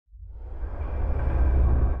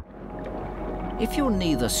If you're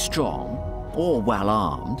neither strong or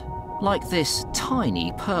well-armed, like this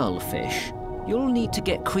tiny pearlfish, you'll need to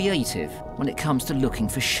get creative when it comes to looking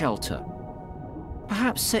for shelter.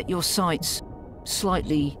 Perhaps set your sights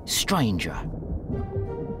slightly stranger.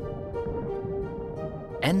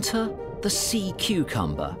 Enter the sea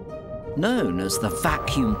cucumber. Known as the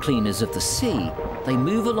vacuum cleaners of the sea, they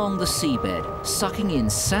move along the seabed, sucking in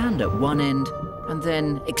sand at one end and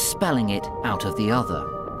then expelling it out of the other.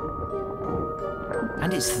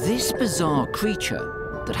 And it's this bizarre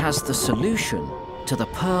creature that has the solution to the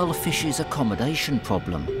pearlfish's accommodation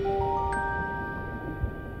problem.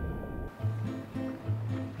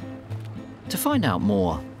 To find out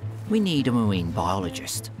more, we need a marine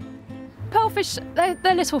biologist. Pearlfish,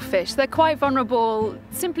 they're little fish. They're quite vulnerable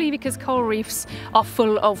simply because coral reefs are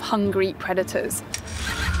full of hungry predators.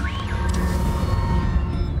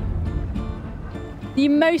 You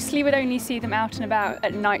mostly would only see them out and about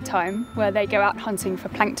at night time, where they go out hunting for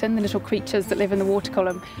plankton, the little creatures that live in the water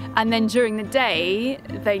column. And then during the day,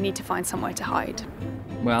 they need to find somewhere to hide.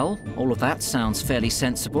 Well, all of that sounds fairly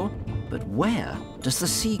sensible, but where does the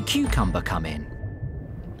sea cucumber come in?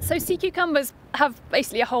 So sea cucumbers have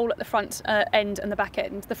basically a hole at the front end and the back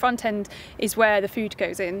end. The front end is where the food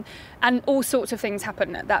goes in, and all sorts of things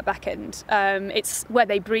happen at that back end. It's where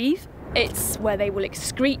they breathe, it's where they will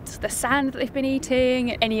excrete the sand that they've been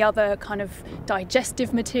eating, any other kind of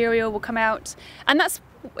digestive material will come out, and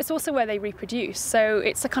it's also where they reproduce. So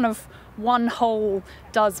it's a kind of one hole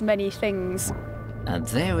does many things. And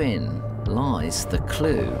therein lies the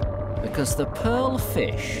clue, because the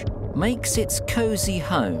pearlfish makes its cosy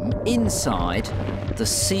home inside the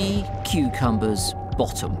sea cucumber's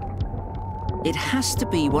bottom. It has to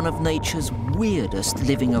be one of nature's weirdest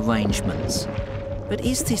living arrangements. But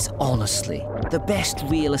is this honestly the best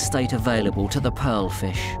real estate available to the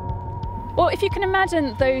pearlfish? Well, if you can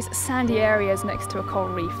imagine those sandy areas next to a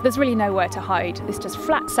coral reef, there's really nowhere to hide. There's just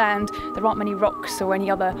flat sand, there aren't many rocks or any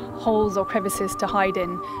other holes or crevices to hide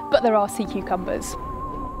in, but there are sea cucumbers.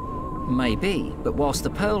 Maybe, but whilst the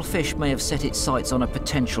pearlfish may have set its sights on a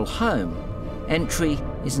potential home, entry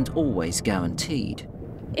isn't always guaranteed.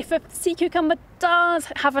 If a sea cucumber does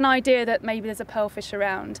have an idea that maybe there's a pearlfish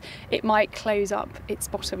around, it might close up its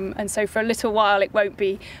bottom, and so for a little while it won't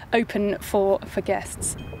be open for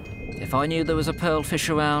guests. If I knew there was a pearlfish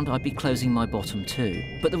around, I'd be closing my bottom too.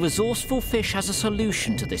 But the resourceful fish has a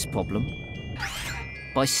solution to this problem.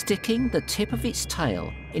 By sticking the tip of its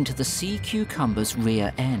tail into the sea cucumber's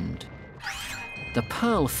rear end. The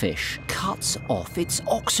pearlfish cuts off its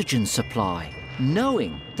oxygen supply,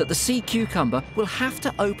 knowing that the sea cucumber will have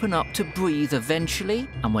to open up to breathe eventually,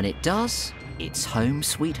 and when it does, it's home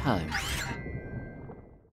sweet home.